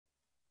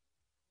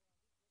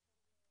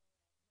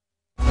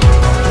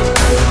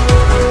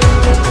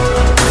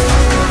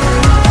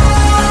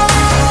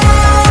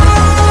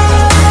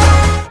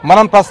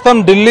మనం ప్రస్తుతం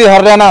ఢిల్లీ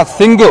హర్యానా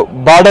సింగ్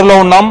బార్డర్ లో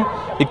ఉన్నాం.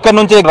 ఇక్కడ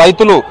నుంచి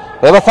రైతులు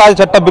వ్యవసాయ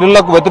చట్ట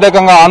బిల్లులకు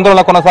వ్యతిరేకంగా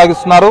ఆందోళన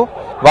కొనసాగిస్తున్నారు.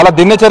 వాళ్ళ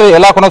దినచర్య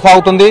ఎలా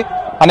కొనసాగుతుంది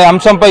అనే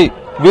అంశంపై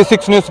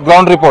V6 న్యూస్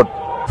గ్రౌండ్ రిపోర్ట్.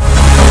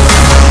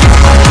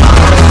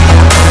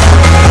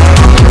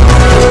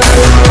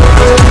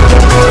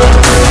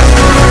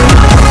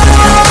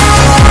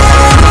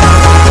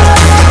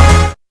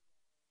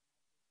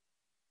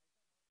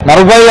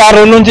 నలభై 6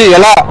 రోజుల నుంచి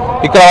ఎలా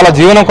ఇక్కడ వాళ్ళ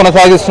జీవనం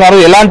కొనసాగిస్తున్నారు,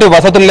 ఎలాంటి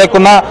వసతులు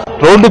లేకున్నా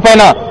రోడ్డు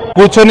పైన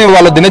కూర్చొని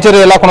వాళ్ళ దినచర్య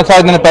ఎలా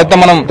కొనసాగుతున్న ప్రయత్నం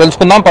మనం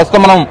తెలుసుకుందాం.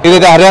 ప్రస్తుతం మనం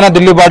ఏదైతే హర్యానా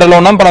ఢిల్లీ బార్డర్ లో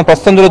ఉన్నాం. మనం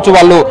ప్రస్తుతం చూడొచ్చు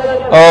వాళ్ళు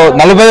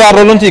 46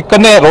 రోజుల నుంచి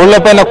ఇక్కడనే రోడ్ల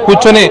పైన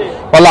కూర్చొని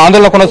వాళ్ళ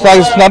ఆందోళన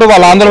కొనసాగిస్తున్నారు.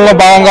 వాళ్ళ ఆందోళనలో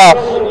భాగంగా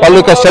వాళ్ళు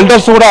ఇక్కడ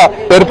షెల్టర్స్ కూడా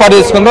ఏర్పాటు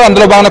చేసుకున్నారు.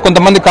 అందులో భాగంగా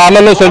కొంతమంది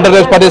కార్లలో షెల్టర్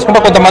ఏర్పాటు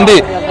చేసుకుంటారు, కొంతమంది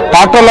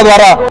ట్రాక్టర్ల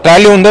ద్వారా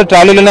ట్రాలీ ఉంది,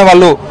 ట్రాలీలోనే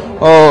వాళ్ళు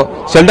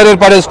షెల్టర్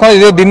ఏర్పాటు చేసుకుని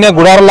ఇదే దీన్నే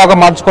గుడారలాగా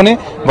మార్చుకొని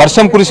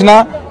వర్షం కురిసినా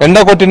ఎండ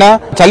కొట్టినా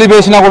చలి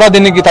వేసినా కూడా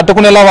దీనికి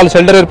తట్టుకునేలా వాళ్ళు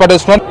షెల్టర్ ఏర్పాటు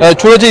చేసుకున్నారు.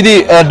 చూడొచ్చు ఇది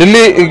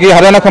ఢిల్లీకి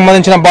హర్యానాకు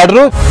సంబంధించిన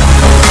బార్డరు.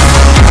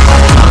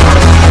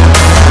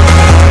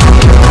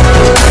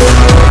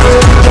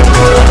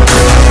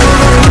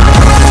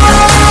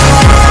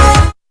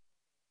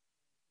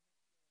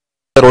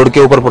 रोड के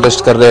ऊपर प्रोटेस्ट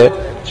कर रहे हैं,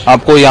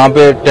 आपको यहाँ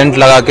पे टेंट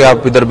लगा के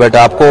आप इधर बैठे,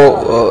 आपको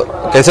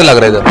कैसे लग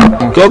रहा है इधर?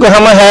 क्योंकि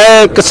हम है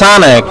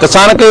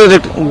किसान की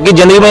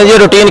जिंदगी में ये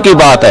रूटीन की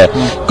बात है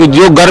कि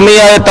जो गर्मी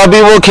आए तब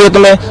भी वो खेत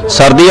में,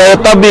 सर्दी आए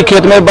तब भी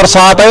खेत में,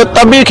 बरसात आए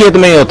तब भी खेत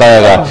में ही होता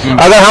है।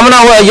 अगर हम ना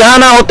हो यहाँ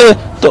ना होते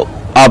तो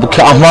अब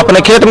हम अपने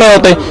खेत में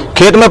होते,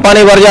 खेत में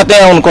पानी भर जाते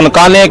हैं उनको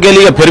निकालने के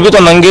लिए, फिर भी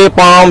तो नंगे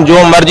पाँव जो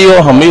मर्जी हो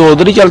हम भी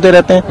उधर ही चलते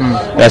रहते हैं।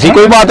 ऐसी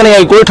कोई बात नहीं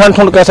है, कोई ठंड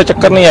ठंड कैसे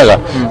चक्कर नहीं आएगा,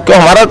 क्यों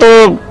हमारा तो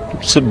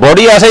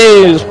बॉडी ऐसे ही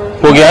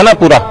हो गया है ना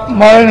पूरा।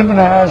 महाराज ने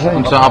बनाया ऐसा ही।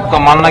 अच्छा, आपका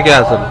मानना क्या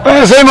है सर?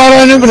 ऐसे ही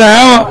महाराज ने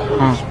बनाया,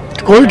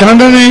 कोई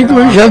ठंड नहीं,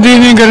 कोई सर्दी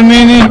नहीं, गर्मी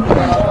नहीं।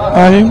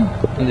 हाँ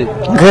जी,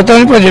 खेतों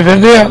में भजे फिर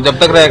दिया। जब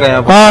तक रहेगा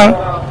यहाँ? हाँ,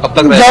 कब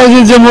तक रहेगा?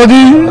 जिनसे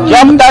मोदी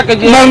जब तक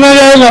मरना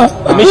जाएगा,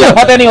 मिशन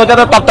फतेह नहीं होता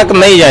तो तब तक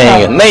नहीं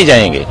जाएंगे, नहीं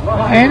जाएंगे।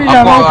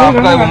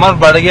 आपका उम्र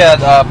बढ़ गया,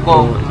 आपको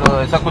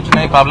ऐसा कुछ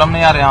नहीं प्रॉब्लम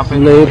नहीं आ रहा यहाँ पे?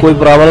 नहीं, कोई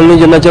प्रॉब्लम नहीं,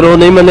 जो नजर वो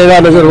नहीं मिलेगा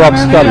नजर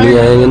वापस कर नहीं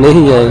जाएंगे,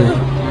 नहीं जाएंगे,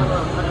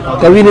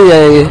 कभी नहीं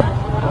जाएंगे।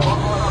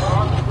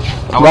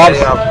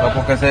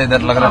 आपको कैसे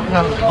इधर लग रहा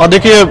है? और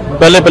देखिए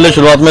पहले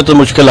शुरुआत में तो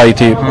मुश्किल आई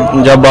थी,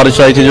 जब बारिश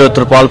आई थी जो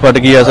तिरपाल फट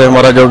गई, ऐसे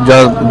हमारा जो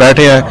जहाँ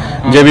बैठे हैं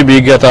ये भी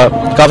भीग गया था,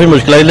 काफी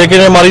मुश्किल आई।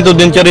 लेकिन हमारी तो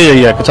दिनचर्या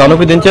यही है, किसानों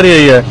की दिनचर्या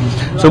यही है,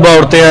 सुबह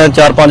उठते हैं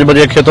 4-5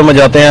 बजे खेतों में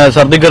जाते हैं।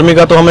 सर्दी गर्मी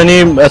का तो हमें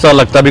नहीं ऐसा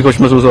लगता भी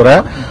कुछ महसूस हो रहा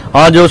है।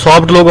 हाँ, जो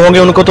सॉफ्ट लोग होंगे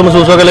उनको तो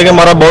महसूस होगा, लेकिन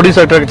हमारा बॉडी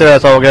स्ट्रक्चर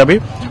ऐसा हो गया अभी,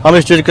 हम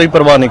इस चीज की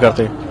परवाह नहीं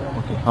करते।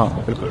 हाँ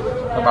बिल्कुल।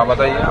 आप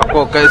बताइए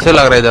आपको कैसे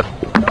लग रहा है इधर?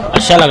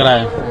 अच्छा लग रहा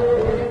है।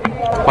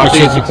 पार्टी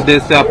 6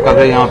 डेज से आप कर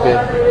रहे हैं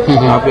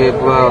यहाँ पे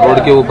रोड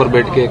के ऊपर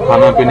बैठ के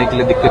खाना पीने के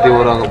लिए दिक्कतें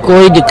हो रहा है?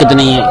 कोई दिक्कत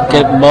नहीं है कि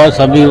बहुत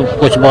सभी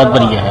कुछ बहुत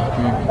बढ़िया है,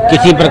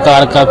 किसी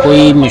प्रकार का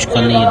कोई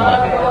मुश्किल नहीं है,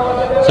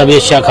 सभी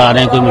अच्छा खा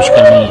रहे हैं, कोई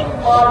मुश्किल नहीं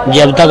है।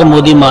 जब तक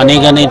मोदी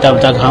मानेगा नहीं तब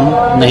तक हम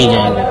नहीं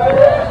जाएंगे।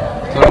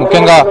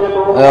 ముఖ్యంగా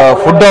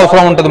ఫుడ్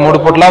అవసరం ఉంటుంది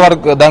 3 పూట్ల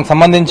వరకు, దానికి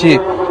సంబంధించి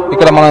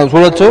ఇక్కడ మనం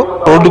చూడొచ్చు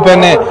రోడ్డు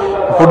పైనే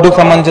ఫుడ్ కు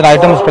సంబంధించిన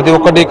ఐటమ్స్ ప్రతి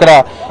ఒక్కటి ఇక్కడ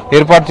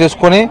ఏర్పాటు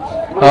చేసుకొని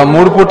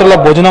 3 పూటల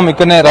భోజనం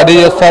ఇక్కడనే రెడీ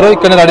చేస్తారు.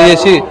 ఇక్కడనే రెడీ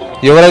చేసి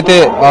ఎవరైతే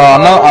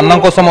అన్నం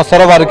కోసం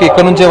వస్తారో వారికి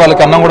ఇక్కడ నుంచే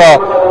వాళ్ళకి అన్నం కూడా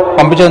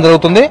పంపించడం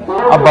జరుగుతుంది.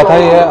 अब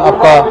बताइए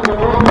आपका?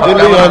 हाँ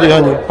जी हाँ जी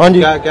हाँ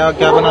जी।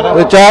 क्या बना रहा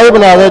है? चाय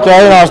बना रहे,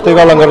 चाय नाश्ते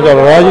का लंगर चल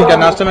रहा है जी। क्या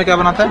नाश्ते में क्या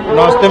बनाता है?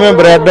 नाश्ते में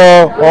ब्रेड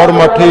और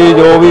मट्ठी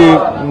जो भी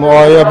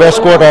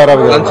बिस्कुट है।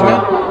 लंच में?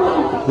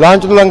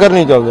 లంచ్ లంగర్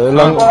नहीं चल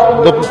रहा,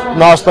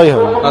 नाश्ता ही है।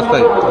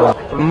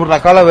 3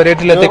 రకాల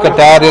వెరైటీలు అయితే ఇక్కడ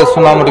తయారు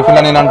చేస్తున్నాము టిఫిన్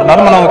అని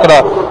అంటున్నారు. మనం ఇక్కడ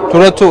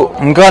చూడొచ్చు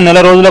ఇంకా నెల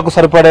రోజులకు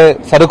సరిపడే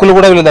సరుకులు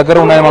కూడా వీళ్ళ దగ్గర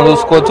ఉన్నాయని మనం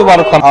చూసుకోవచ్చు.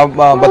 వాళ్ళు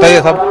बताइए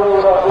साहब,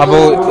 अब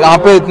यहाँ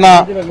पे इतना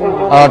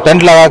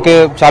टेंट लगा के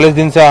 40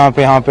 दिन से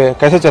यहाँ पे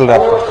कैसे चल रहा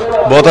है आपका?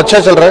 बहुत अच्छा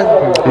चल रहा है,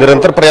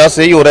 निरंतर प्रयास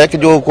यही हो रहा है कि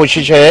जो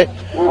कोशिश है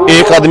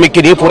एक आदमी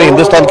की नहीं पूरे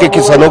हिंदुस्तान के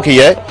किसानों की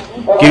है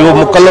कि वो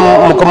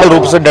मुकम्मल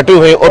रूप से डटे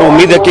हुए, और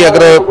उम्मीद है कि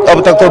अगर अब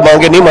तक तो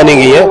मांगे नहीं मानी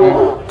गई है,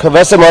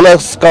 वैसे माना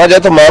कहा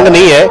जाए तो मांग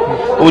नहीं है,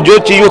 वो जो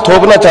चीज वो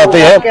थोपना चाहते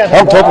हैं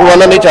हम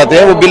थोपवाना नहीं चाहते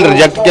हैं, वो बिल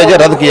रिजेक्ट किया जाए,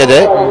 रद्द किया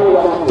जाए,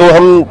 तो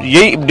हम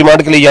यही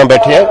डिमांड के लिए यहाँ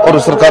बैठे हैं और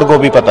सरकार को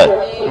भी पता है।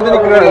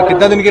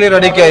 कितना दिन के लिए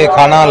रेडी किया है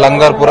खाना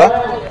लंगर पूरा?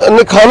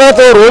 खाना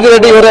तो रोज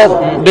रेडी हो रहा है,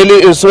 डेली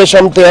सुबह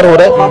शाम तैयार हो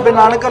रहा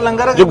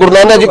है। जो गुरु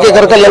नानक जी के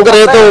घर का लंगर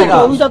है तो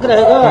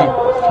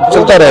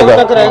चलता रहेगा,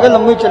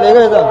 लंबी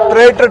चलेगा।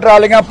 ट्रैक्टर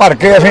ट्रालियां भर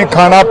के असीं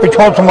खाना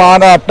पिछों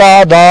समान आटा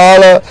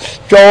दाल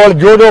चौल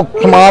जो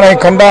समान है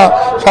खंडा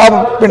सब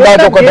पिंडा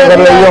चो इकट्ठे कर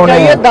लिए होने।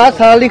 10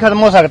 साल नहीं खत्म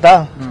हो सकता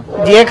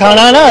ये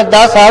खाना ना,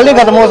 10 साल नहीं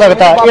खत्म हो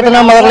सकता,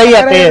 इतना मगर ले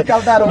आते हैं।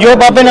 जो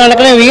बाबे नानक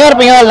ने 20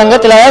 रुपया लंगर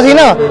चलाया थी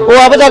ना वो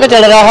अब तक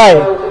चल रहा है।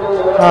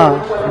 हाँ,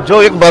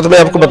 जो एक बात मैं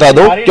आपको बता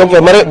दूं, क्योंकि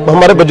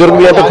हमारे बुजुर्ग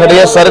भी यहाँ पे खड़े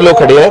हैं, सारे लोग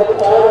खड़े हैं,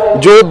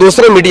 जो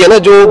दूसरे मीडिया ना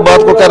जो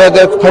बात को कह रहा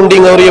है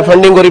फंडिंग हो रही है,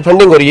 फंडिंग हो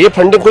रही है,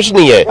 फंडिंग कुछ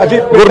नहीं है।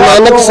 गुरु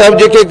नानक साहब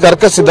जी के घर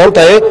का सिद्धांत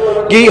है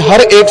कि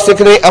हर एक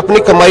सिख ने अपनी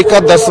कमाई का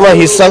 10वां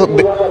हिस्सा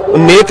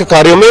नेक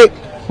कार्यों में,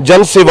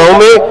 जन सेवाओं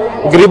में,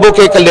 गरीबों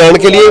के कल्याण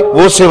के लिए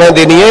वो सेवाएं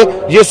देनी है।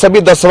 ये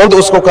सभी दसवंध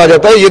उसको कहा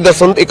जाता है। ये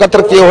दसवंध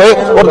एकत्र किए हुए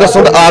और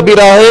दसवंध आ भी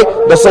रहा है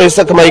 10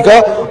 हिस्सा कमाई का,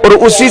 और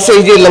उसी से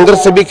ये लंगर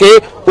सभी के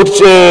उच्च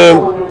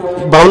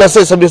భావన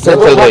से सभी चल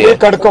रही है।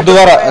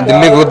 గురుద్వారా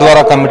ఢిల్లీ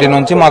గురుద్వారా కమిటీ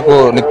నుంచి మాకు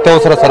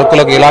నిత్యావసర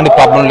సరుకులకు ఎలాంటి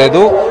ప్రాబ్లం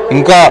లేదు,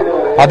 ఇంకా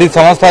 10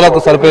 సంవత్సరాలకు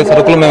సరిపోయే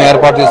సరుకులు మేము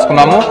ఏర్పాటు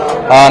చేసుకున్నాము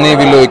అని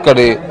వీళ్ళు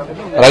ఇక్కడి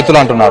రైతులు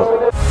అంటున్నారు।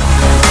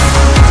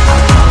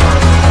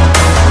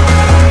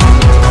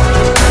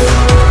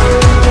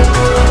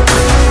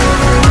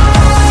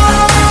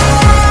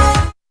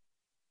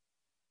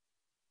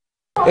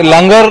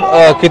 लंगर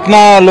कितना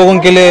लोगों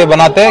के लिए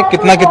बनाते हैं,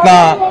 कितना कितना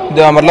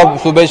मतलब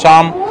सुबह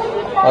शाम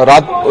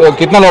रात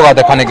कितना लोग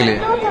आते हैं खाने के लिए?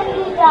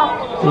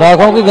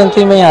 लाखों की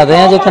गिनती में आते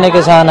हैं जितने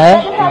किसान है,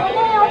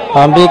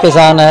 हम भी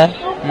किसान है,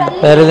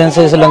 पहले दिन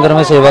से इस लंगर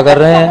में सेवा कर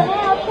रहे हैं।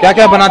 क्या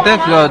क्या बनाते हैं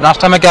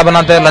नाश्ता में, क्या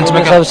बनाते हैं लंच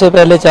में? सबसे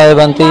पहले चाय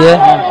बनती है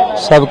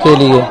सबके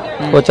लिए,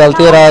 वो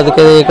चलती है रात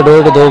के 1,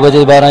 1:30, 2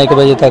 बजे, 12, 1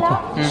 बजे तक,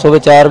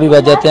 सुबह 4 भी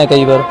बज जाते हैं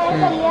कई बार।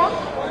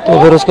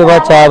 तो फिर उसके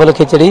बाद चावल,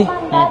 खिचड़ी,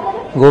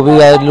 गोभी,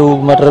 आलू,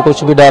 मटर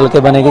कुछ भी डाल के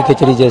बनेगी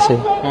खिचड़ी जैसे।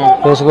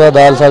 फिर उसके बाद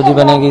दाल सब्जी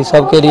बनेगी,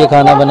 सबके लिए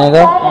खाना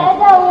बनेगा।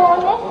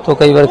 तो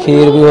कई बार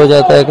खीर भी हो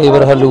जाता है, कई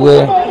बार हलवे,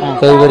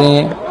 कई बार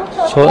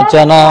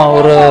चना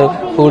और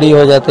पूड़ी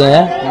हो जाते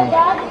हैं।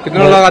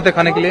 कितने लोग आते हैं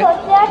खाने के लिए?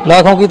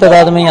 लाखों की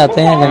तादाद में ही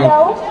आते हैं।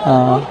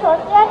 हाँ,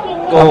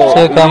 कम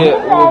से कम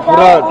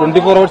पूरा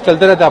 24 आवर्स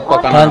चलते रहता है आपका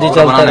खाना? हाँ जी,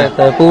 चलता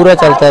रहता है, पूरा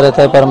चलता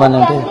रहता है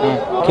परमानेंट।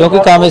 क्योंकि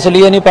काम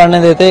इसलिए नहीं पड़ने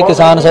देते,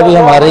 किसान सभी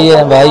हमारे ही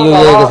है, भाई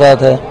हुई एक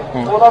साथ है।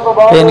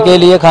 तो इनके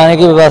लिए खाने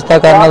की व्यवस्था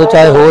करना तो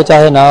चाहे हो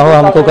चाहे ना हो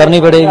हमको करनी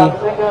पड़ेगी।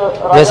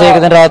 जैसे एक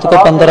दिन रात को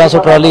 1500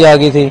 ट्रॉली आ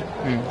गई थी,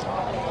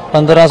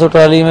 1500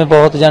 ट्रॉली में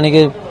बहुत यानी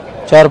कि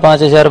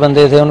 4-5 हजार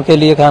बंदे थे, उनके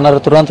लिए खाना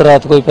तुरंत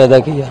रात को ही पैदा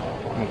किया।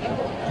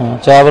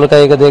 चावल का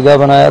एक देगा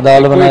बनाया,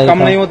 दाल बनाई।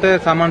 कम नहीं होते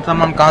सामान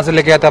कहाँ से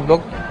लेके आते आप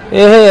लोग?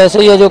 ये है ऐसे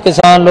ही है, जो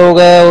किसान लोग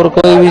है और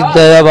कोई भी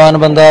दयावान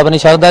बंदा अपनी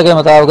श्रद्धा के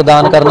मुताबिक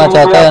दान करना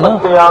चाहता है ना,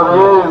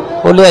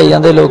 वो ले आई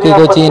जाते लोग।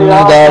 कोई चीनी,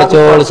 दाल,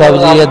 चौल,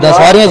 सब्जी, इदा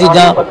सारिया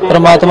चीजा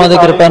परमात्मा की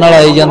कृपा नाल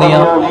आई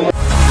जांदियां।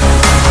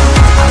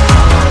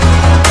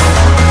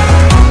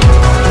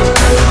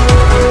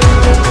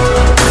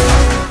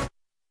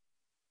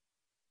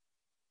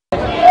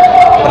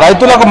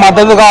 రైతులకు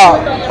మద్దతుగా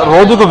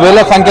రోజుకు వేల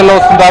సంఖ్యలో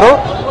వస్తుంటారు।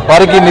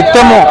 వారికి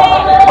నిత్యము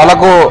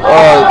వాళ్ళకు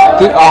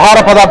ఆహార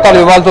పదార్థాలు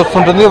ఇవ్వాల్సి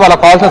వస్తుంటుంది,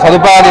 వాళ్ళకు కావాల్సిన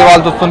సదుపాయాలు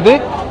ఇవ్వాల్సి వస్తుంది।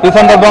 ఈ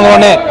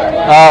సందర్భంలోనే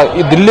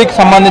ఈ ఢిల్లీకి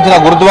సంబంధించిన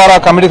గురుద్వారా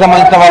కమిటీకి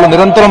సంబంధించిన వాళ్ళు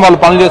నిరంతరం వాళ్ళు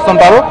పనులు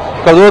చేస్తుంటారు।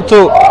 ఇక్కడ చూడొచ్చు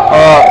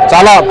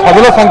చాలా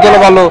పదుల సంఖ్యలో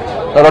వాళ్ళు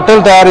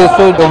రొట్టెలు తయారు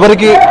చేస్తూ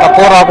ఎవరికి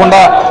తక్కువ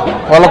రాకుండా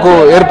వాళ్ళకు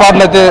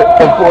ఏర్పాట్లు అయితే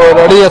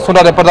రెడీ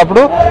చేస్తుంటారు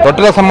ఎప్పటికప్పుడు।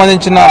 రొట్టెలకు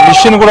సంబంధించిన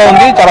మిషన్ కూడా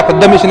ఉంది, చాలా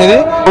పెద్ద మిషన్ ఇది।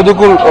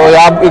 రోజుకు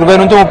 20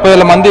 నుంచి 30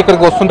 వేల మంది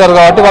ఇక్కడికి వస్తుంటారు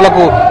కాబట్టి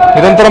వాళ్ళకు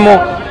నిరంతరము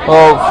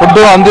ఫుడ్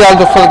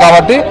అందియాల్సి వస్తుంది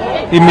కాబట్టి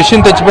ఈ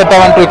మిషన్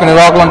తెచ్చిపెట్టామంటూ ఇక్కడ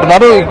నిర్వాహకులు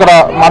అంటున్నారు। ఇక్కడ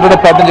మాట్లాడే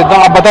ప్రయత్నం చేద్దాం।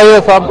 आप बताइए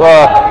साहब,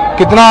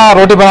 कितना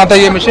रोटी बनाता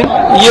है ये मशीन?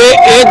 ये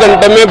 1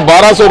 घंटे में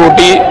 1200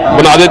 रोटी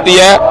बना देती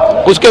है।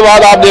 उसके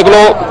बाद आप देख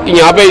लो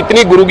यहाँ पे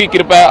इतनी गुरु की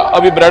कृपा है,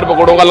 अभी ब्रेड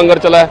पकौड़ों का लंगर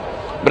चला है,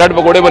 ब्रेड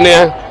पकौड़े बने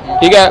हैं,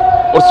 ठीक है,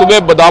 और सुबह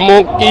बादामों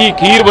की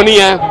खीर बनी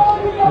है।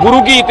 गुरु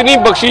की इतनी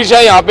बख्शीश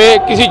है, यहाँ पे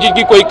किसी चीज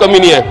की कोई कमी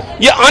नहीं है।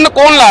 ये अन्न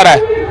कौन ला रहा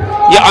है?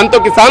 ये अन्न तो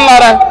किसान ला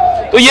रहा है।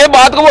 तो ये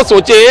बात को वो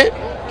सोचे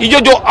कि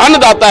जो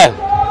अन्नदाता है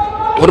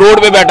रोड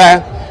पे बैठा है,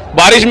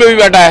 बारिश में भी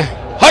बैठा है,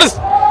 हर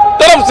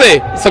तरफ से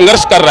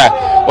संघर्ष कर रहा है,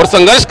 और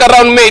संघर्ष कर रहा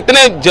है, उनमें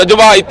इतने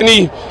जज्बा, इतनी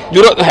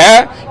जरूरत है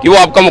कि वो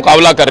आपका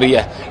मुकाबला कर रही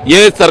है।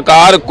 ये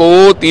सरकार को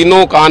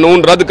तीनों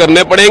कानून रद्द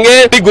करने पड़ेंगे।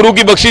 गुरु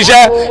की बख्शिश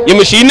है, ये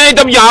मशीनें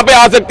तब यहाँ पे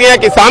आ सकती हैं,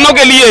 किसानों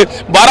के लिए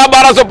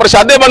 1200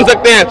 प्रसादे बन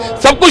सकते हैं,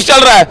 सब कुछ चल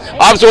रहा है।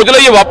 आप सोच लो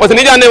ये वापस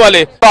नहीं जाने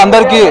वाले।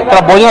 अंदर की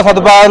भोजन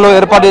సదుపాయాలు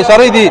ఏర్పాటు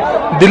చేశారు। ఇది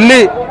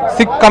ఢిల్లీ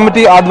సిక్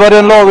కమిటీ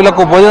ఆధ్వర్యంలో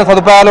వీళ్ళకు భోజన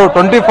సదుపాయాలు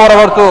 24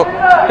 అవర్స్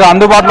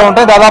అందుబాటులో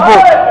ఉంటాయి। దాదాపు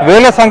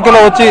వేల సంఖ్యలో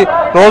వచ్చి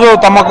రోజు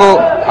తమకు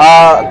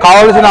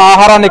కావాల్సిన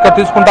ఆహారాన్ని ఇక్కడ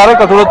తీసుకుంటారు।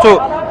 ఇక్కడ చూడొచ్చు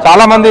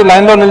చాలా మంది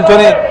లైన్ లో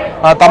నిల్చొని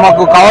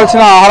तमको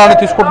कावाल्सिन आहाराన్ని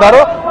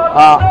తీసుకుంటారు।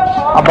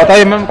 अब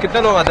बताइए मैम, कितने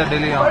लोग आते हैं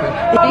डेली यहाँ पे?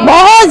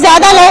 बहुत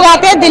ज्यादा लोग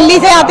आते हैं, दिल्ली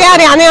से आते हैं,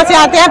 हरियाणा से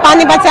आते हैं,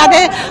 पानीपत से आते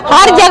हैं,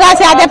 हर जगह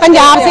से आते हैं,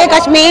 पंजाब से,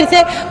 कश्मीर से,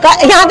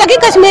 यहाँ तक कि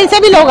कश्मीर से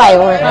भी लोग आए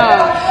हुए हैं।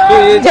 तो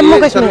ये जम्मू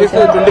कश्मीर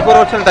से 24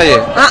 आवर्स चलता है?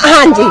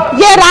 हाँ जी,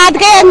 ये रात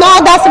के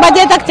 9-10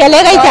 बजे तक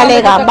चलेगा ही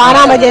चलेगा,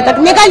 12 बजे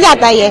तक निकल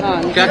जाता है। ये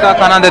क्या क्या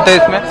खाना देते हैं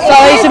इसमें?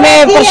 इसमें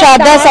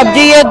प्रसाद है,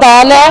 सब्जी है,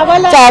 दाल है,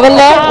 चावल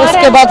है,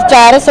 उसके बाद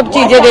चार सब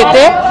चीजें देते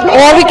हैं।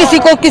 और भी किसी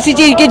को किसी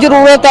चीज की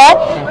जरूरत है,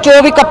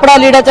 जो भी कपड़ा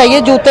लीड़ा चाहिए,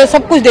 जूते,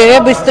 सब कुछ दे रहे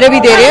हैं, बिस्तरे भी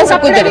दे रहे हैं, सब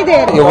कुछ दे रहे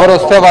हैं। ఎవరు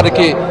వస్తే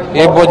వారికి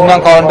ఏ భోజనం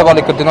కావాలంటే వాళ్ళు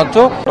ఇక్కడ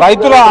తినొచ్చు।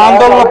 రైతుల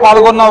ఆందోళనలో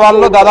పాల్గొన్న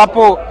వాళ్ళు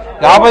దాదాపు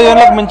 50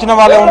 ఏళ్లకు మించిన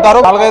వాళ్ళే ఉంటారు।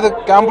 4-5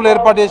 క్యాంపులు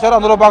ఏర్పాటు చేశారు।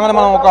 అందులో భాగంగా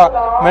మనం ఒక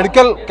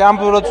మెడికల్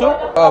క్యాంప్ చూడొచ్చు।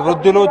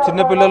 వృద్ధులు,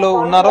 చిన్నపిల్లలు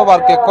ఉన్నారు,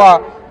 వారికి ఎక్కువ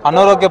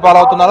అనారోగ్య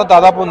పాలవుతున్నారు।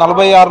 దాదాపు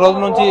 46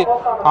 రోజుల నుంచి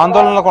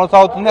ఆందోళన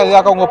కొనసాగుతుంది।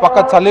 అదేకాక ఇంకో పక్క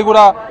చలి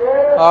కూడా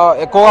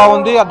ఎక్కువగా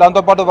ఉంది,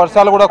 దాంతో పాటు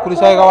వర్షాలు కూడా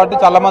కురిశాయి కాబట్టి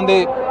చాలా మంది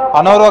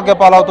అనారోగ్య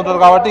పాలవుతుంటారు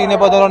కాబట్టి ఈ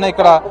నేపథ్యంలోనే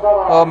ఇక్కడ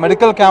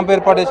మెడికల్ క్యాంప్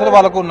ఏర్పాటు చేశారు.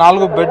 వాళ్ళకు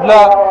 4 బెడ్ల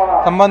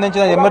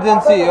సంబంధించిన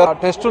ఎమర్జెన్సీ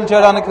టెస్టులు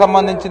చేయడానికి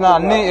సంబంధించిన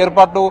అన్ని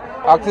ఏర్పాట్లు,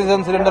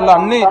 ఆక్సిజన్ సిలిండర్లు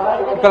అన్ని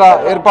ఇక్కడ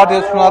ఏర్పాటు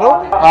చేస్తున్నారు.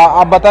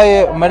 ఆ బతాయి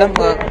మేడం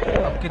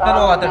कितने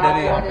लोग आते हैं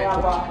डेली यहाँ पे?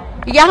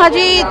 यहाँ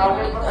जी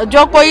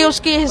जो कोई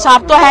उसकी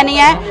हिसाब तो है नहीं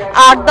है,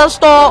 8-10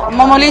 तो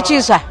मामूली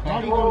चीज है।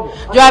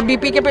 जो है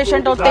बीपी के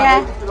पेशेंट होते हैं,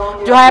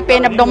 जो है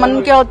पेन एब्डोमेन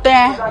के होते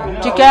हैं,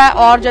 ठीक है,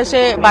 और जैसे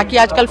बाकी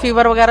आजकल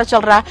फीवर वगैरह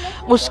चल रहा है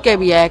उसके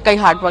भी है, कई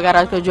हार्ट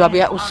वगैरह के जो अभी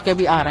है उसके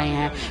भी आ रहे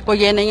हैं। कोई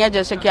ये नहीं है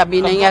जैसे कि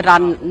अभी नहीं है,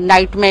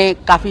 नाइट में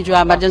काफी जो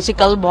है इमरजेंसी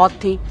कल बहुत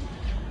थी,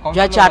 जो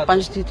है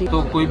 4-5 थी। तो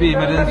कोई भी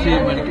इमरजेंसी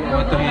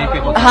मतलब यहीं पे?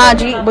 हाँ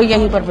जी, वो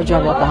यहीं पर जो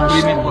है वो पहुँच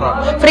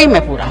फ्री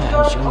में पूरा है।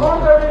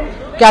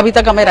 क्या अभी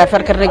तक हमें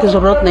रेफर करने की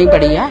जरूरत नहीं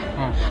पड़ी है।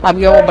 अब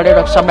ये वो बड़े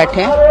डॉक्टर साहब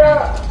बैठे हैं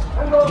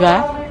जो है,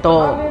 तो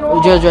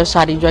जो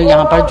सारी जो है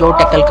यहाँ पर जो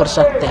टैकल कर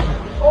सकते हैं।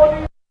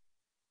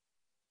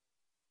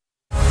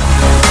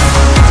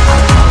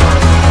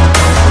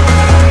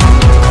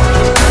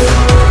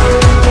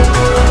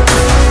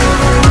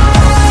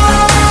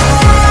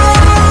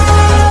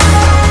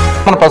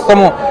 మన ప్రస్తుతం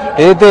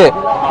ఏదైతే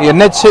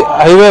NH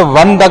హైవే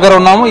 1 దగ్గర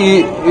ఉన్నాము,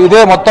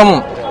 ఇదే మొత్తం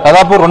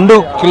దాదాపు 2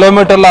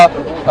 కిలోమీటర్ల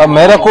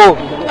మేరకు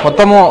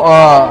మొత్తము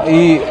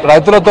ఈ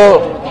రైతులతో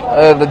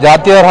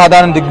జాతీయ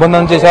రహదారిని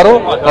దిగ్బంధనం చేశారు.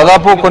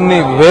 దాదాపు కొన్ని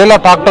వేల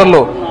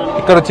ట్రాక్టర్లు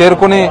ఇక్కడ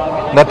చేరుకుని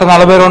గత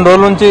 42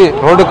 రోజుల నుంచి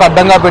రోడ్డుకు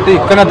అడ్డంగా పెట్టి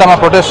ఇక్కడనే తమ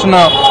ప్రొటెస్ట్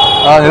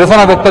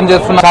నిరసన వ్యక్తం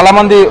చేస్తున్నారు. చాలా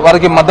మంది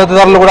వారికి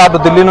మద్దతుదారులు కూడా అటు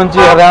ఢిల్లీ నుంచి,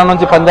 హర్యానా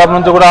నుంచి, పంజాబ్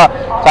నుంచి కూడా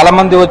చాలా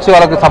మంది వచ్చి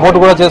వాళ్ళకి సపోర్ట్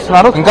కూడా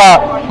చేస్తున్నారు. ఇంకా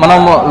మనం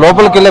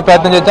లోపలికి వెళ్లే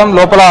ప్రయత్నం చేద్దాం.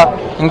 లోపల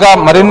ఇంకా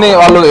మరిన్ని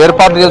వాళ్ళు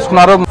ఏర్పాట్లు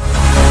చేసుకున్నారు.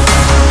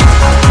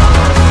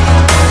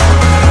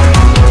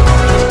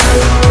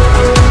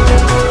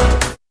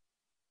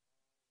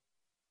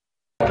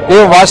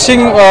 ये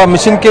वॉशिंग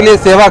मशीन के लिए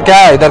सेवा क्या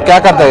है, इधर क्या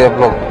करता है आप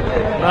लोग?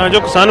 जो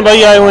किसान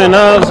भाई आए हुए हैं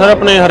ना सर,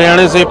 अपने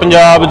हरियाणा से,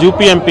 पंजाब,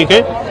 यूपी, MP के,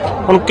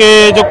 उनके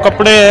जो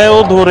कपड़े हैं वो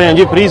धो रहे हैं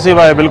जी। फ्री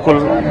सेवा है, बिल्कुल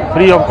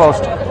फ्री ऑफ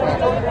कॉस्ट।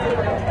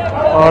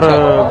 और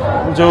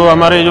जो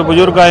हमारे जो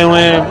बुजुर्ग आए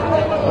हुए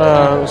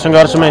हैं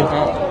संघर्ष में,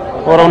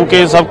 और उनके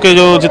सबके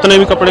जो जितने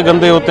भी कपड़े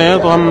गंदे होते हैं,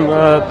 तो हम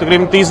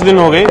तकरीबन 30 दिन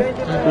हो गए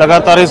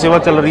लगातार ये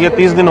सेवा चल रही है।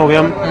 30 दिन हो गए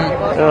हम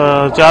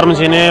 4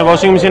 मशीनें,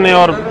 वॉशिंग मशीनें,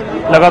 और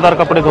लगातार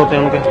कपड़े धोते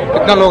हैं उनके।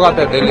 कितना लोग आते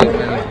हैं डेली?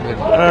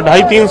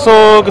 250-300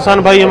 किसान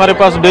भाई हमारे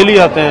पास डेली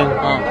आते हैं।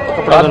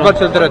 रात भर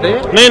चलते रहते हैं?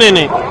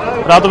 नहीं,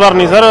 रात भर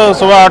नहीं सर,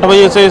 सुबह 8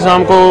 बजे से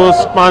शाम को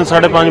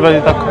 5-5:30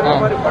 बजे तक।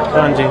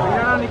 हाँ जी,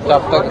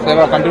 जब तक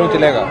सेवा कंटिन्यू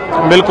चलेगा?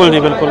 बिल्कुल जी,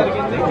 बिल्कुल।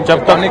 जब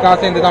तक। पानी कहाँ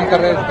से इंतजाम कर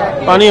रहे हैं?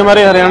 पानी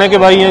हमारे हरियाणा के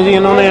भाई हैं जी,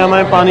 इन्होंने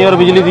हमें पानी और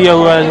बिजली दिया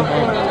हुआ है जी।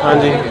 हाँ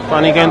जी,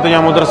 पानी का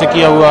इंतजाम उधर से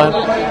किया हुआ है।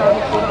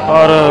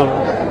 और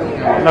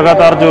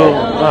लगातार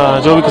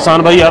जो भी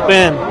किसान भाई आते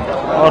हैं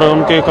और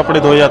उनके कपड़े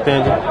धोए जाते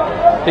हैं जी।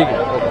 ठीक है।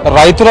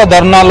 రైతుల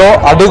ధర్నాలో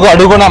అడుగు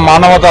అడుగున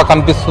మానవత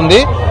కనిపిస్తుంది.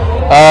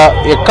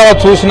 ఎక్కడ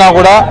చూసినా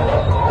కూడా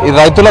ఈ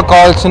రైతులకు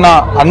కావాల్సిన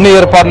అన్ని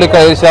ఏర్పాట్లు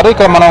ఇక్కడ చేశారు.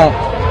 ఇక్కడ మనం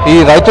ఈ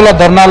రైతుల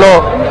ధర్నాలో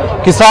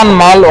కిసాన్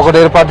మాల్ ఒకటి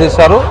ఏర్పాటు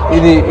చేశారు.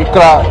 ఇది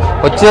ఇక్కడ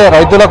వచ్చే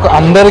రైతులకు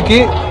అందరికీ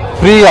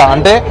ఫ్రీగా,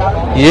 అంటే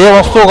ఏ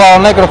వస్తువు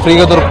కావాలన్నా ఇక్కడ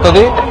ఫ్రీగా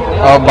దొరుకుతుంది.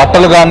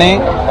 బట్టలు కానీ,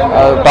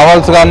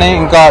 టవల్స్ కానీ,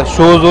 ఇంకా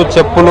షూజు,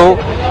 చెప్పులు,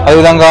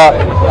 అదేవిధంగా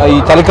ఈ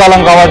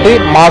చలికాలం కాబట్టి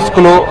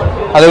మాస్కులు,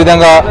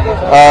 అదేవిధంగా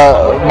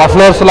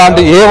మఫ్లర్స్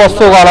లాంటి ఏ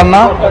వస్తువు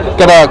కావాలన్నా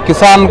ఇక్కడ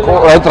కిసాన్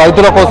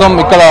రైతుల కోసం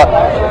ఇక్కడ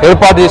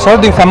ఏర్పాటు చేశారు.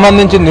 దీనికి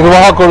సంబంధించి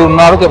నిర్వాహకుడు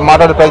ఉన్నారు,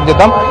 మాట్లాడే ప్రయత్నం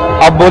చేద్దాం.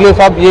 आप बोलिए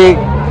साहब, ये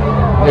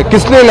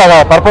किस लिए लगा,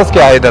 पर्पस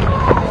क्या है इधर?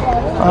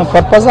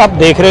 पर्पस आप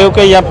देख रहे हो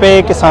कि यहाँ पे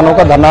किसानों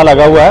का धरना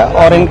लगा हुआ है,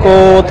 और इनको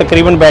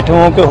तकरीबन बैठे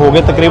हुए हो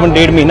गए तकरीबन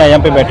 1.5 महीना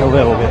यहाँ पे बैठे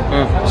हुए हो गए।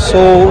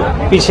 सो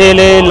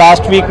पिछले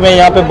लास्ट वीक में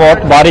यहाँ पे बहुत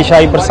बारिश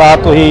आई,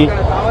 बरसात हुई,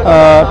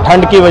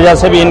 ठंड की वजह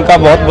से भी इनका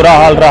बहुत बुरा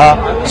हाल रहा,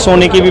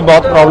 सोने की भी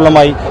बहुत प्रॉब्लम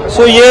आई।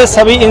 सो ये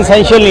सभी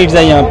इंसेंशियल नीड्स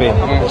हैं यहाँ पे,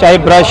 चाहे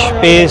ब्रश,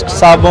 पेस्ट,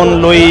 साबुन,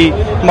 लोई,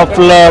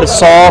 muffler,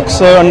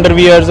 socks,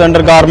 underwears,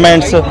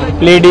 undergarments,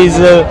 ladies,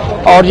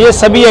 और ये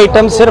सभी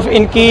आइटम सिर्फ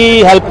इनकी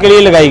हेल्प के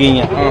लिए लगाई गई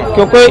हैं,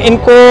 क्योंकि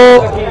इनको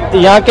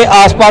यहाँ के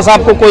आसपास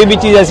आपको कोई भी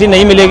चीज़ ऐसी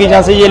नहीं मिलेगी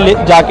जहाँ से ये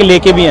जाके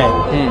लेके भी आए।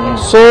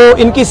 सो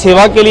इनकी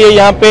सेवा के लिए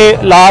यहाँ पे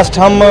लास्ट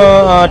हम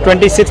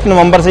 26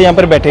 नवंबर से यहाँ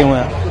पर बैठे हुए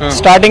हैं।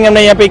 स्टार्टिंग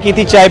हमने यहाँ पे की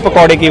थी चाय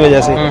पकौड़े की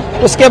वजह से,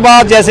 उसके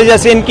बाद जैसे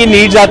जैसे इनकी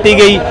नीड्स आती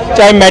गई,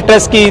 चाहे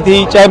मैट्रेस की थी,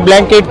 चाहे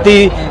ब्लैंकेट थी,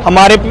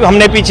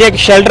 हमने पीछे एक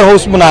शेल्टर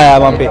हाउस बनाया है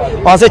वहाँ पे,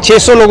 वहाँ से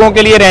 600 लोगों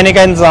के लिए रहने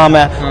का इंतजाम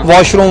है।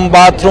 Washroom,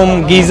 bathroom,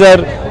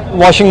 geyser,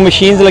 washing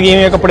machines लगी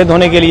हुई है कपड़े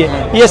धोने के लिए।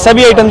 ये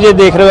सभी आइटम ये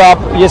देख रहे हो आप,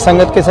 ये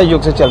संगत के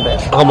सहयोग से चल रहे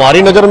हैं।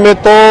 हमारी नज़र में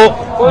तो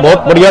बहुत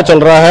बढ़िया चल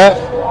रहा है।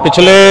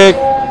 पिछले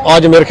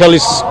आज मेरे ख्याल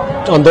इस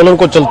आंदोलन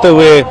को चलते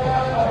हुए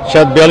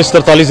शायद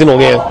 42-43 दिन हो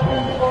गए हैं,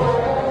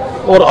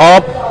 और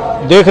आप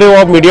देख रहे हो,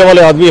 आप मीडिया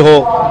वाले आदमी हो,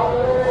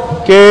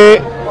 कि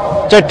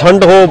चाहे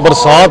ठंड हो,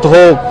 बरसात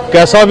हो,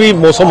 कैसा भी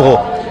मौसम हो,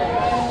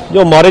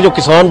 जो हमारे जो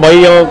किसान भाई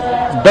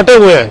यहाँ डटे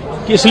हुए हैं,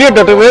 कि इसलिए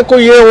डटे हुए हैं,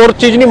 कोई ये और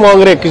चीज़ नहीं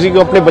मांग रहे, किसी को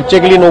अपने बच्चे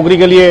के लिए, नौकरी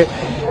के लिए,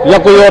 या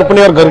कोई और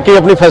अपने और घर की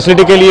अपनी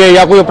फैसिलिटी के लिए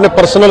या कोई अपने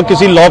पर्सनल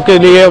किसी लॉ के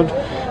लिए,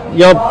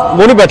 या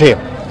वो नहीं बैठे।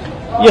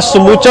 ये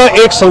समूचा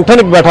एक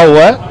संगठन बैठा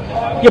हुआ है,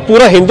 ये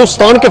पूरा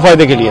हिंदुस्तान के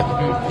फायदे के लिए,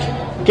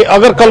 कि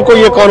अगर कल को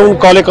ये कानून,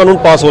 काले कानून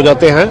पास हो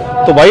जाते हैं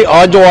तो भाई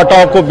आज जो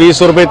आटा आपको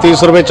 20 रुपए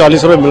 30 रुपए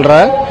 40 रुपए मिल रहा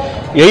है,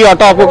 यही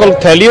आटा आपको कल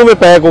थैलियों में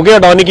पैक हो गया,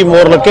 अडानी की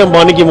मोहर लग के,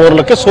 अंबानी की मोहर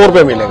लग के 100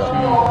 रुपए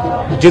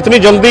मिलेगा। जितनी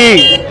जल्दी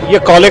ये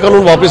काले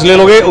कानून वापस ले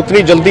लोगे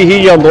उतनी जल्दी ही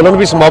ये आंदोलन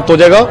भी समाप्त हो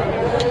जाएगा।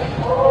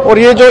 और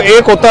ये जो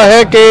एक होता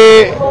है कि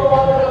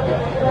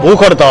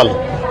भूख हड़ताल,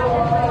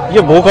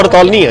 ये भूख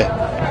हड़ताल नहीं है,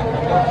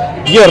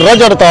 ये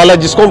रज हड़ताल है,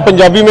 जिसको हम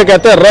पंजाबी में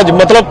कहते हैं रज,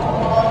 मतलब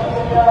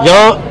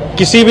यहाँ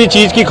किसी भी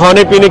चीज की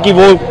खाने पीने की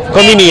वो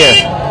कमी नहीं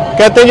है।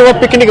 कहते हैं जो वो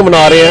पिकनिक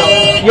मना रहे हैं,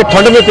 ये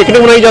ठंड में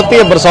पिकनिक मनाई जाती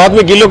है, बरसात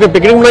में गीलों के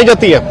पिकनिक मनाई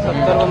जाती है।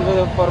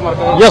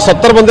 या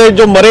 70 बंदे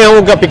जो मरे हैं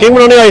वो क्या पिकनिक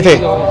मनाने आए थे?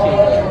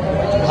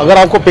 अगर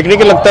आपको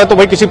पिकनिक लगता है तो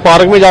भाई किसी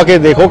पार्क में जाके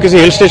देखो, किसी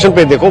हिल स्टेशन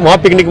पे देखो, वहां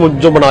पिकनिक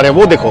जो बना रहे हैं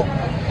वो देखो।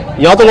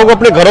 यहाँ तो लोग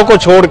अपने घरों को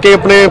छोड़ के,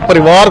 अपने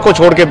परिवार को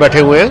छोड़ के बैठे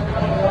हुए हैं,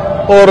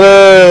 और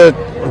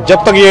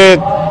जब तक ये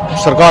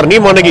सरकार नहीं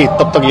मानेगी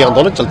तब तक ये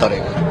आंदोलन चलता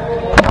रहेगा।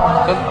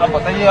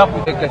 बताइए आप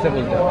कैसे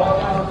बोलते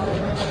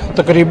हैं?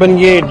 तकरीबन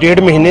ये 1.5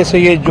 महीने से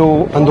ये जो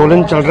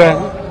आंदोलन चल रहा है,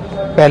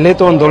 पहले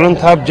तो आंदोलन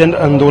था, अब जन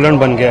आंदोलन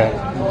बन गया है,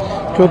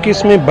 क्योंकि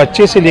इसमें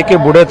बच्चे से लेकर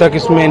बूढ़े तक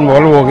इसमें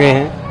इन्वॉल्व हो गए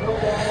हैं।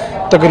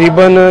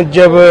 तकरीबन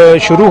जब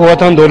शुरू हुआ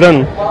था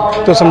आंदोलन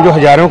तो समझो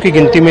हज़ारों की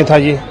गिनती में था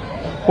ये।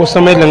 उस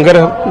समय लंगर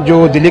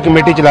जो दिल्ली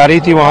कमेटी चला रही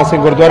थी वहाँ से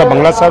गुरुद्वारा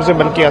बंगला साहब से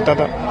बन के आता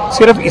था।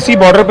 सिर्फ इसी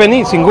बॉर्डर पे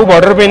नहीं, सिंघू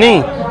बॉर्डर पे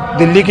नहीं,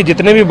 दिल्ली के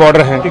जितने भी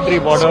बॉर्डर हैं,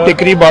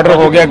 टिकरी बॉर्डर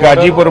हो गया,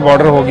 गाजीपुर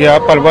बॉर्डर हो गया,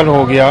 पलवल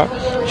हो गया,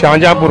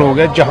 शाहजहांपुर हो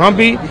गया, जहाँ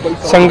भी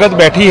संगत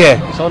बैठी है,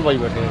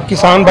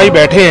 किसान भाई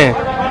बैठे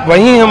हैं,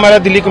 वहीं हमारा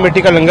दिल्ली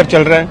कमेटी का लंगर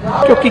चल रहा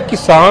है। क्योंकि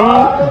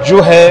किसान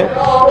जो है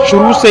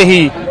शुरू से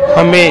ही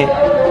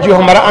हमें जो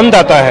हमारा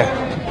अन्नदाता है,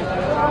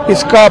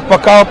 इसका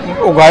पका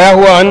उगाया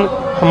हुआ अन्न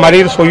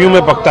हमारी रसोइयों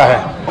में पकता है।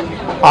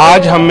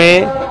 आज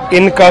हमें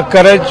इनका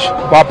कर्ज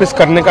वापस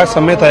करने का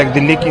समय था, एक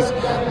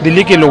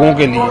दिल्ली के लोगों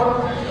के लिए।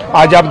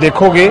 आज आप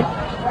देखोगे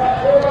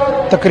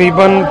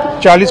तकरीबन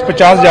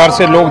 40-50 हज़ार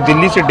से लोग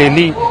दिल्ली से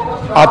डेली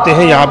आते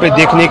हैं यहाँ पे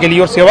देखने के लिए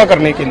और सेवा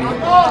करने के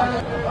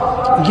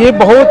लिए। ये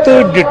बहुत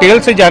डिटेल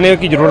से जानने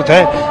की जरूरत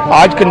है।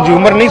 आज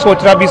कंज्यूमर नहीं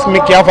सोच रहा भी इसमें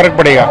क्या फर्क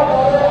पड़ेगा,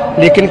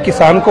 लेकिन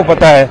किसान को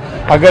पता है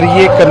अगर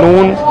ये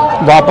कानून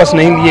वापस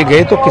नहीं लिए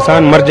गए तो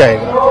किसान मर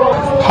जाएगा।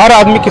 हर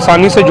आदमी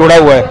किसानी से जुड़ा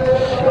हुआ है,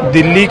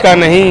 दिल्ली का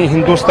नहीं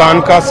हिंदुस्तान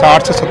का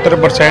 60 से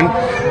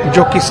 70%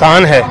 जो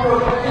किसान है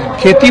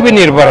खेती पे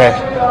निर्भर है।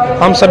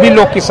 हम सभी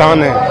लोग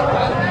किसान हैं,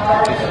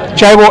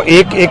 चाहे वो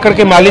 1 एकड़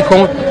के मालिक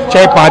हों,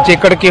 चाहे 5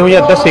 एकड़ के हों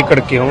या 10 एकड़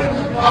के हों,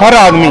 हर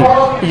आदमी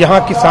यहाँ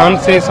किसान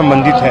से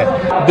संबंधित है।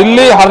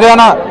 ఢిల్లీ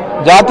హర్యానా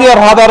జాతీయ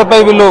రహదారిపై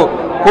వీళ్ళు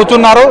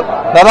కూర్చున్నారు.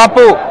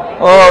 దాదాపు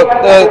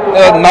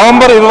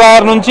నవంబర్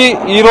 26 నుంచి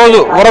ఈ రోజు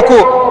వరకు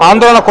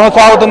ఆందోళన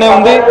కొనసాగుతూనే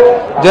ఉంది.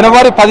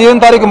 జనవరి 15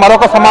 తారీఖు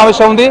మరొక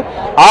సమావేశం ఉంది.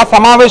 ఆ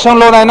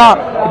సమావేశంలోనైనా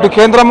ఇటు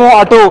కేంద్రము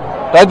అటు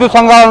రైతు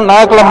సంఘాల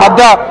నాయకుల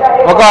మధ్య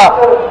ఒక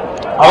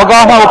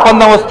అవగాహన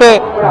ఒప్పందం వస్తే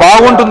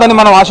బాగుంటుందని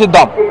మనం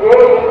ఆశిద్దాం.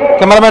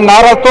 Cameraman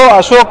నారాజ్తో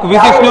Ashok,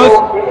 V6 news,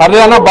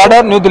 Haryana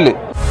border, New Delhi.